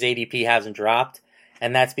why his ADP hasn't dropped.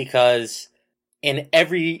 And that's because in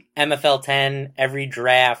every MFL 10, every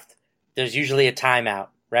draft, there's usually a timeout,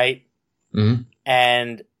 right? Mm-hmm.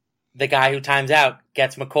 And the guy who times out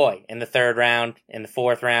gets McCoy in the 3rd round, in the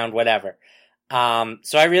 4th round, whatever.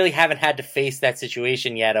 So I really haven't had to face that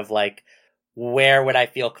situation yet of like, where would I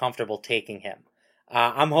feel comfortable taking him?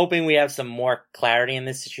 I'm hoping we have some more clarity in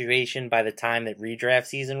this situation by the time that redraft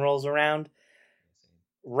season rolls around.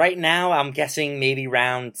 Right now, I'm guessing maybe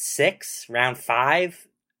round 6, round 5.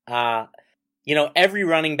 Every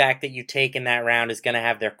running back that you take in that round is going to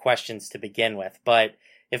have their questions to begin with. But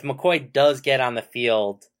if McCoy does get on the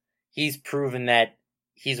field, he's proven that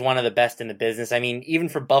he's one of the best in the business. I mean, even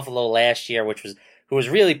for Buffalo last year, who was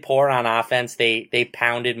really poor on offense, they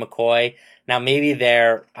pounded McCoy. Now, maybe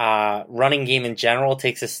their running game in general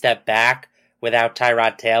takes a step back without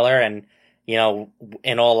Tyrod Taylor and,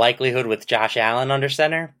 in all likelihood with Josh Allen under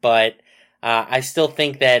center. But I still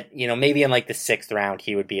think that, maybe in like the 6th round,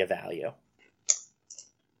 he would be a value.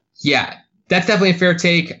 Yeah, that's definitely a fair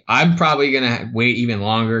take. I'm probably going to wait even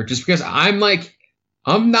longer just because I'm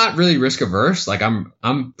not really risk averse. Like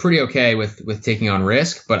I'm pretty okay with taking on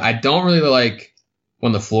risk, but I don't really like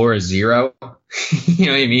when the floor is 0. You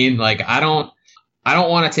know what I mean? Like I don't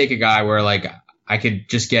want to take a guy where like I could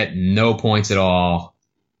just get no points at all,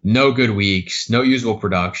 no good weeks, no usable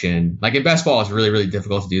production. Like in best ball, it's really, really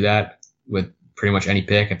difficult to do that with pretty much any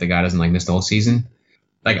pick if the guy doesn't like miss the whole season.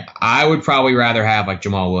 Like I would probably rather have like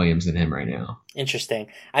Jamal Williams than him right now. Interesting.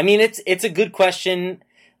 I mean, it's a good question.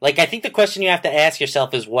 Like I think the question you have to ask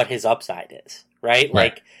yourself is what his upside is, right?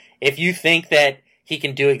 Like if you think that he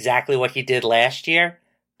can do exactly what he did last year,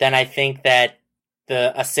 then I think that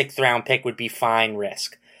a 6th round pick would be fine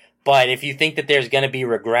risk. But if you think that there's going to be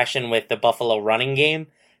regression with the Buffalo running game,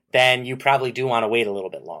 then you probably do want to wait a little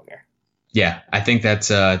bit longer. Yeah, I think that's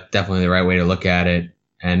definitely the right way to look at it.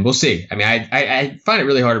 And we'll see. I mean, I find it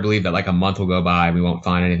really hard to believe that like a month will go by and we won't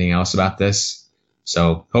find anything else about this.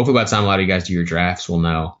 So hopefully by the time a lot of you guys do your drafts, we'll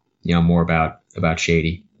know, more about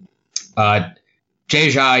Shady. Jay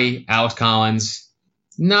Ajayi, Alex Collins,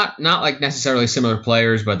 not like necessarily similar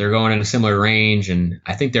players, but they're going in a similar range. And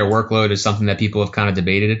I think their workload is something that people have kind of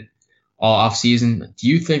debated all off season. Do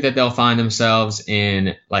you think that they'll find themselves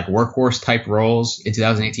in like workhorse type roles in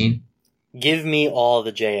 2018? Give me all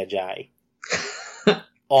the Jay Ajayi.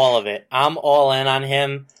 All of it. I'm all in on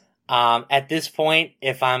him. At this point,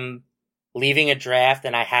 if I'm leaving a draft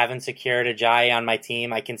and I haven't secured Ajayi on my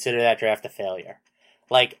team, I consider that draft a failure.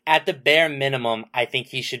 Like, at the bare minimum, I think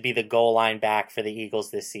he should be the goal line back for the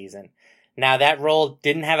Eagles this season. Now, that role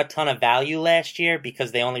didn't have a ton of value last year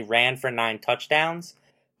because they only ran for 9 touchdowns,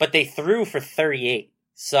 but they threw for 38.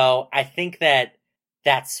 So I think that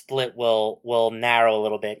split will narrow a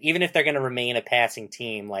little bit. Even if they're going to remain a passing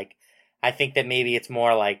team, like, I think that maybe it's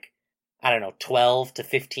more like, 12 to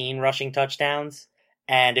 15 rushing touchdowns.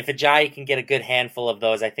 And if Ajayi can get a good handful of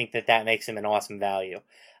those, I think that makes him an awesome value.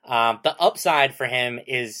 The upside for him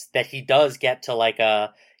is that he does get to like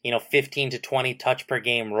a, 15 to 20 touch per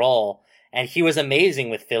game role. And he was amazing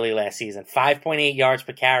with Philly last season, 5.8 yards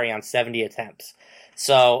per carry on 70 attempts.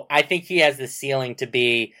 So I think he has the ceiling to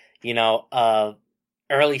be, a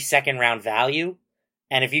early 2nd round value.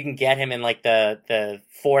 And if you can get him in like the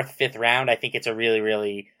 4th, 5th round, I think it's a really,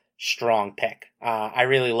 really strong pick. I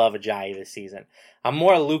really love Ajayi this season. I'm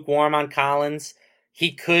more lukewarm on Collins.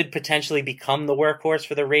 He could potentially become the workhorse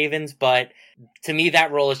for the Ravens, but to me,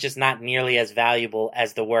 that role is just not nearly as valuable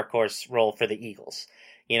as the workhorse role for the Eagles.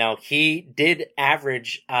 He did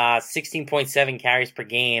average 16.7 carries per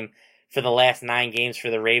game for the last 9 games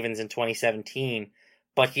for the Ravens in 2017,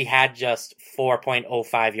 but he had just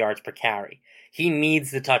 4.05 yards per carry. He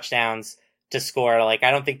needs the touchdowns to score. Like,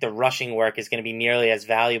 I don't think the rushing work is going to be nearly as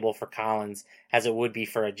valuable for Collins as it would be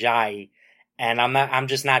for Ajayi. And I'm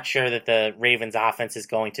just not sure that the Ravens offense is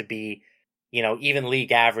going to be, even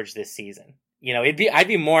league average this season. I'd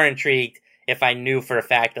be more intrigued if I knew for a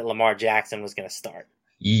fact that Lamar Jackson was going to start.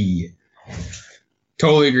 Yeah.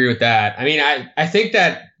 Totally agree with that. I mean, I think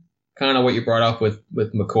that kind of what you brought up with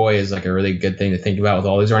McCoy is like a really good thing to think about with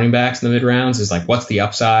all these running backs in the mid rounds is like, what's the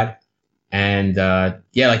upside? And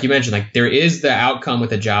like you mentioned, like there is the outcome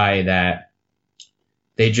with Ajayi that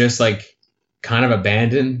they just like kind of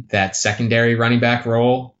abandon that secondary running back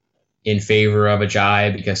role in favor of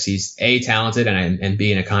Ajayi because he's A, talented and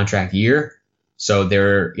B, in a contract year. So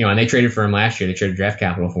they're, and they traded for him last year. They traded draft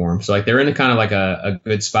capital for him. So like they're in a kind of like a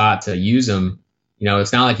good spot to use him.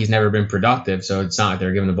 It's not like he's never been productive. So it's not like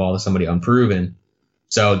they're giving the ball to somebody unproven.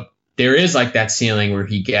 So there is like that ceiling where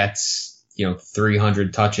he gets,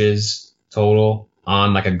 300 touches total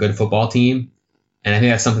on like a good football team. And I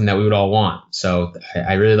think that's something that we would all want. So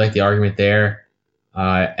I really like the argument there.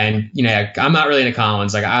 And I'm not really into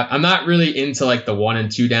Collins. Like I'm not really into like the 1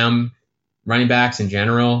 and 2 down running backs in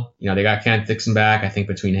general. They got Kenneth Dixon back. I think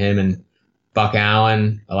between him and Buck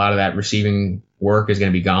Allen, a lot of that receiving work is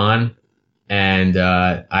going to be gone. And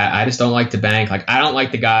I just don't like to bank. Like I don't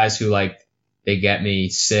like the guys who like they get me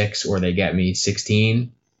 6 or they get me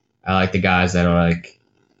 16. I like the guys that are like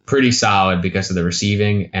pretty solid because of the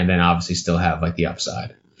receiving, and then obviously still have like the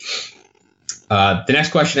upside. The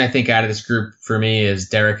next question I think out of this group for me is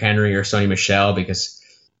Derrick Henry or Sony Michel, because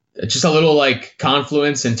it's just a little like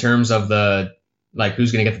confluence in terms of the like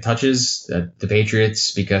who's going to get the touches, the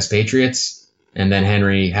Patriots because Patriots, and then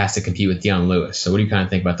Henry has to compete with Deion Lewis. So what do you kind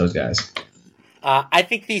of think about those guys? I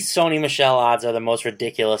think these Sony Michel odds are the most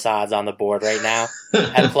ridiculous odds on the board right now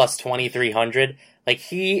at plus 2,300. Like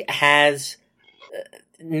he has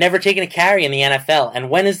never taken a carry in the NFL.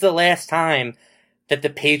 And when is the last time that the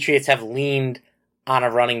Patriots have leaned on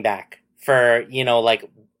a running back for, like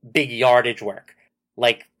big yardage work?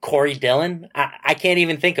 Like Corey Dillon? I can't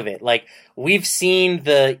even think of it. Like we've seen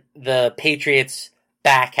the Patriots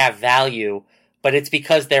back have value, but it's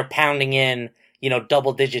because they're pounding in,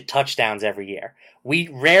 double-digit touchdowns every year.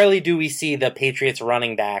 We see the Patriots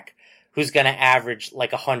running back who's going to average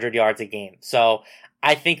like 100 yards a game. So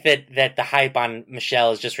I think that the hype on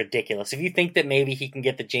Michel is just ridiculous. If you think that maybe he can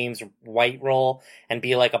get the James White role and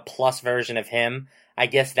be like a plus version of him, I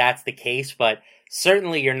guess that's the case. But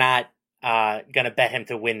certainly you're not going to bet him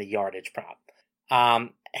to win the yardage prop.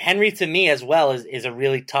 Henry, to me as well, is a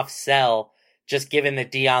really tough sell, just given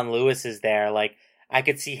that Deion Lewis is there. Like I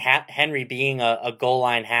could see Henry being a goal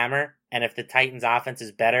line hammer, and if the Titans offense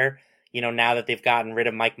is better, now that they've gotten rid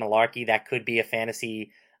of Mike Mularkey, that could be a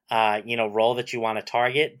fantasy, role that you want to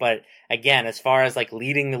target. But again, as far as like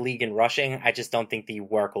leading the league in rushing, I just don't think the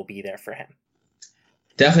work will be there for him.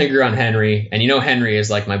 Definitely agree on Henry. And Henry is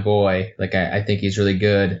like my boy. Like I think he's really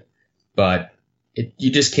good, but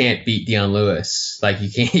you just can't beat Deion Lewis. Like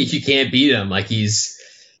you can't beat him. Like he's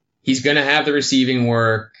going to have the receiving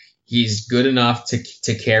work. He's good enough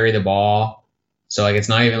to carry the ball. So like it's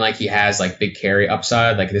not even like he has like big carry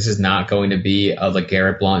upside. Like this is not going to be a like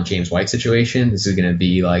Garrett Blount, James White situation. This is going to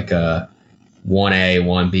be like a 1A,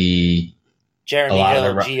 1B. Jeremy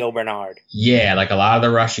Hill, Gio Bernard. Yeah, like a lot of the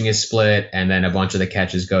rushing is split, and then a bunch of the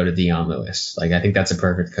catches go to Deion Lewis. Like I think that's a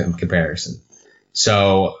perfect comparison.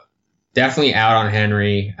 So definitely out on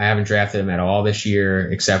Henry. I haven't drafted him at all this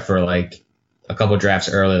year, except for like a couple drafts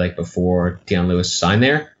early, like before Deion Lewis signed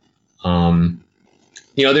there.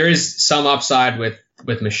 There is some upside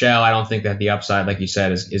with Michel. I don't think that the upside, like you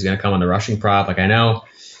said, is going to come on the rushing prop. Like I know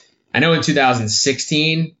in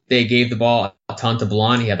 2016 they gave the ball a ton to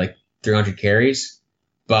Blount. He had like 300 carries,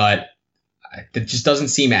 but it just doesn't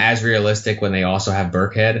seem as realistic when they also have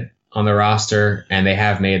Burkhead on the roster, and they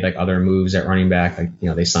have made like other moves at running back. Like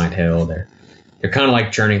they signed Hill. They're kind of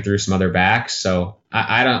like churning through some other backs. So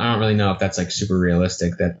I don't really know if that's like super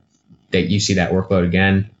realistic that you see that workload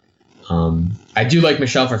again. I do like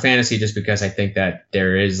Michel for fantasy just because I think that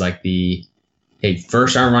there is like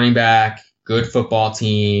first round running back, good football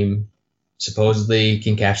team, supposedly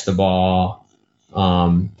can catch the ball.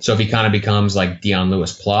 So if he kind of becomes like Deion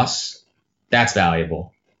Lewis plus, that's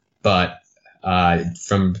valuable. But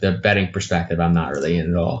from the betting perspective, I'm not really in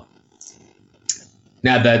at all.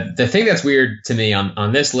 Now, the thing that's weird to me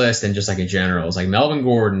on this list and just like in general is like Melvin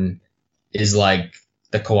Gordon is like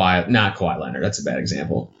the not Kawhi Leonard. That's a bad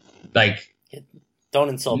example. Like, don't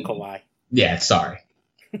insult Kawhi. Yeah, sorry.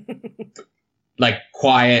 Like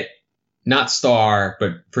quiet, not star,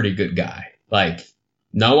 but pretty good guy. Like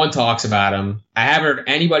no one talks about him. I haven't heard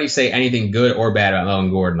anybody say anything good or bad about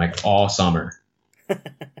Melvin Gordon like all summer.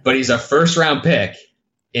 But he's a first round pick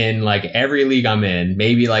in like every league I'm in,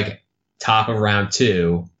 maybe like top of round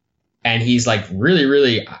 2. And he's like really,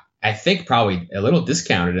 really, I think probably a little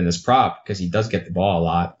discounted in this prop because he does get the ball a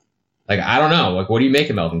lot. Like, I don't know. Like, what do you make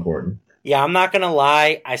of Melvin Gordon? Yeah, I'm not going to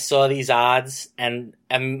lie. I saw these odds and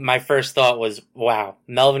my first thought was, wow,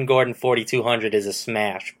 Melvin Gordon 4,200 is a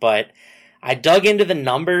smash. But I dug into the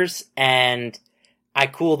numbers and I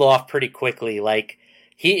cooled off pretty quickly. Like,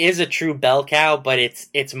 he is a true bell cow, but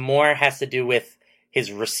it's more has to do with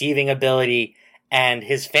his receiving ability, and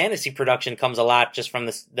his fantasy production comes a lot just from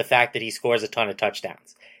the fact that he scores a ton of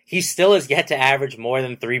touchdowns. He still has yet to average more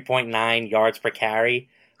than 3.9 yards per carry,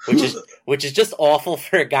 which is just awful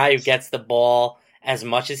for a guy who gets the ball as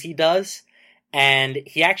much as he does. And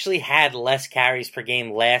he actually had less carries per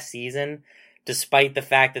game last season, despite the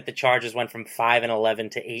fact that the Chargers went from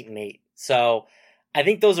 5-11 to 8-8. So I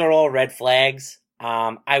think those are all red flags.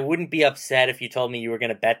 I wouldn't be upset if you told me you were going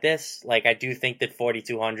to bet this. Like, I do think that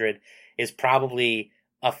 4,200 is probably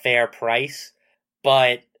a fair price,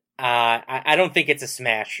 but I don't think it's a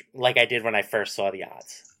smash like I did when I first saw the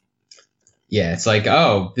odds. Yeah, it's like,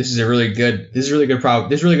 oh, this is really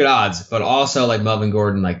good odds, but also like Melvin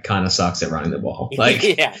Gordon like kind of sucks at running the ball. Like,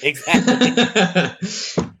 yeah,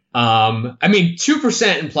 exactly. I mean,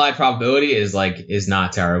 2% implied probability is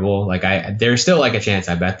not terrible. Like there's still like a chance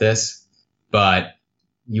I bet this, but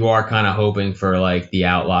you are kind of hoping for like the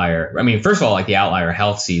outlier. I mean, first of all, like the outlier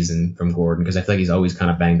health season from Gordon, because I feel like he's always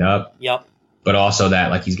kind of banged up. Yep. But also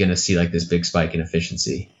that like he's going to see like this big spike in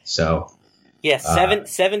efficiency. So yeah,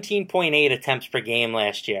 17.8 attempts per game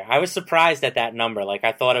last year. I was surprised at that number. Like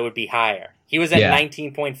I thought it would be higher. He was at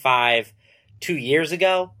 19.5 2 years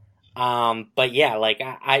ago. But yeah, like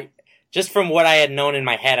I just from what I had known in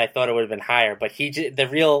my head, I thought it would have been higher. But the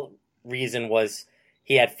real reason was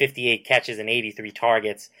he had 58 catches and 83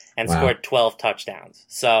 targets and scored 12 touchdowns.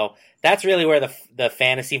 So that's really where the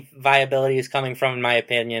fantasy viability is coming from, in my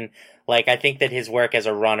opinion. Like I think that his work as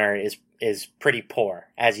a runner is pretty poor,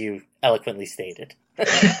 as you eloquently stated.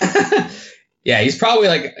 Yeah, he's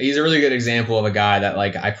a really good example of a guy that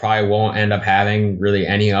like I probably won't end up having really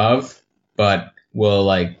any of, but will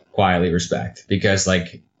like quietly respect because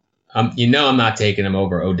like I'm not taking him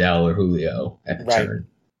over Odell or Julio at the turn.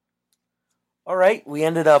 All right, we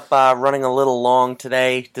ended up running a little long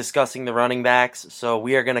today discussing the running backs, so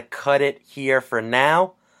we are going to cut it here for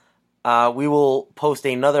now. We will post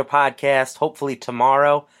another podcast, hopefully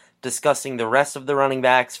tomorrow, discussing the rest of the running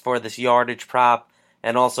backs for this yardage prop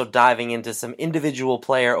and also diving into some individual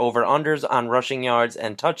player over-unders on rushing yards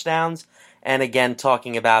and touchdowns, and again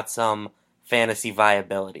talking about some fantasy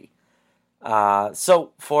viability.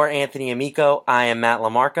 So for Anthony Amico, I am Matt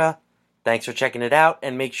LaMarca. Thanks for checking it out,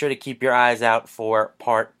 and make sure to keep your eyes out for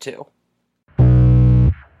part 2.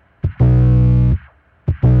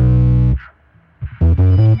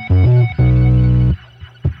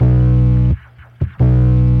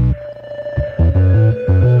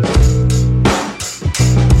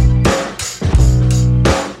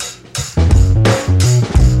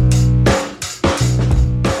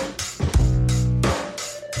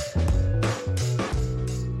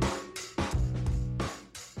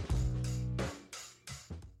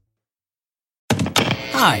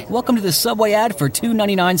 Hi, welcome to the Subway ad for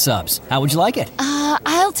 $2.99 subs. How would you like it?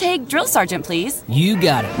 I'll take Drill Sergeant, please. You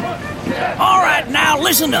got it. All right, now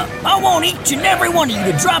listen up. I want each and every one of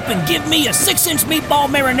you to drop and give me a 6-inch meatball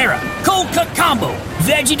marinara, cold cut combo,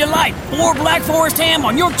 veggie delight, or Black Forest ham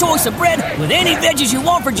on your choice of bread with any veggies you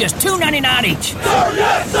want for just $2.99 each. Sir,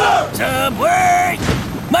 yes, sir! Subway!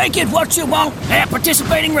 Make it what you want at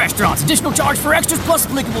participating restaurants. Additional charge for extras plus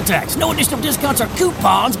applicable tax. No additional discounts or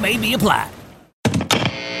coupons may be applied.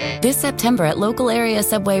 This September at local area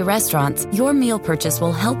Subway restaurants, your meal purchase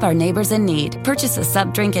will help our neighbors in need. Purchase a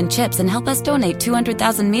sub, drink, and chips and help us donate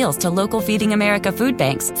 200,000 meals to local Feeding America food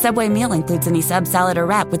banks. Subway meal includes any sub, salad, or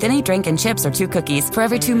wrap with any drink and chips or 2 cookies. For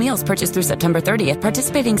every 2 meals purchased through September 30th,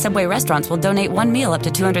 participating Subway restaurants will donate 1 meal up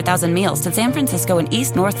to 200,000 meals to San Francisco and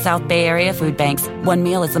East, North, South Bay Area food banks. 1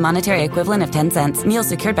 meal is the monetary equivalent of 10 cents. Meal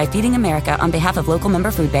secured by Feeding America on behalf of local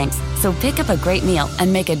member food banks. So pick up a great meal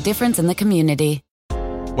and make a difference in the community.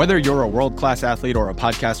 Whether you're a world-class athlete or a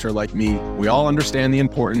podcaster like me, we all understand the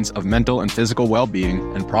importance of mental and physical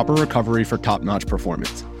well-being and proper recovery for top-notch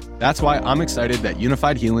performance. That's why I'm excited that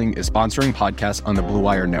Unified Healing is sponsoring podcasts on the Blue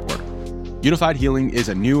Wire Network. Unified Healing is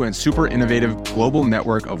a new and super innovative global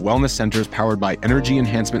network of wellness centers powered by Energy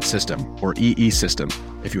Enhancement System, or EE System.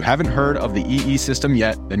 If you haven't heard of the EE System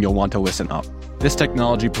yet, then you'll want to listen up. This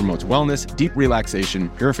technology promotes wellness, deep relaxation,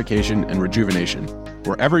 purification, and rejuvenation.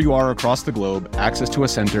 Wherever you are across the globe, access to a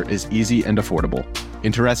center is easy and affordable.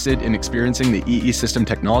 Interested in experiencing the EE System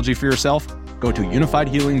technology for yourself? Go to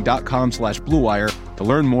unifiedhealing.com/bluewire to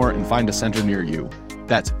learn more and find a center near you.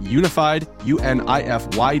 That's unified,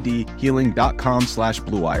 UNIFYD,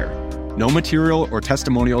 healing.com/bluewire. No material or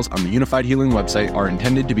testimonials on the Unified Healing website are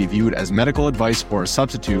intended to be viewed as medical advice or a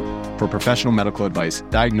substitute for professional medical advice,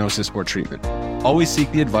 diagnosis, or treatment. Always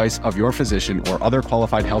seek the advice of your physician or other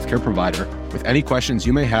qualified healthcare provider with any questions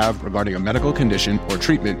you may have regarding a medical condition or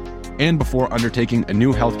treatment and before undertaking a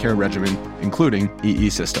new healthcare regimen, including EE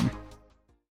System.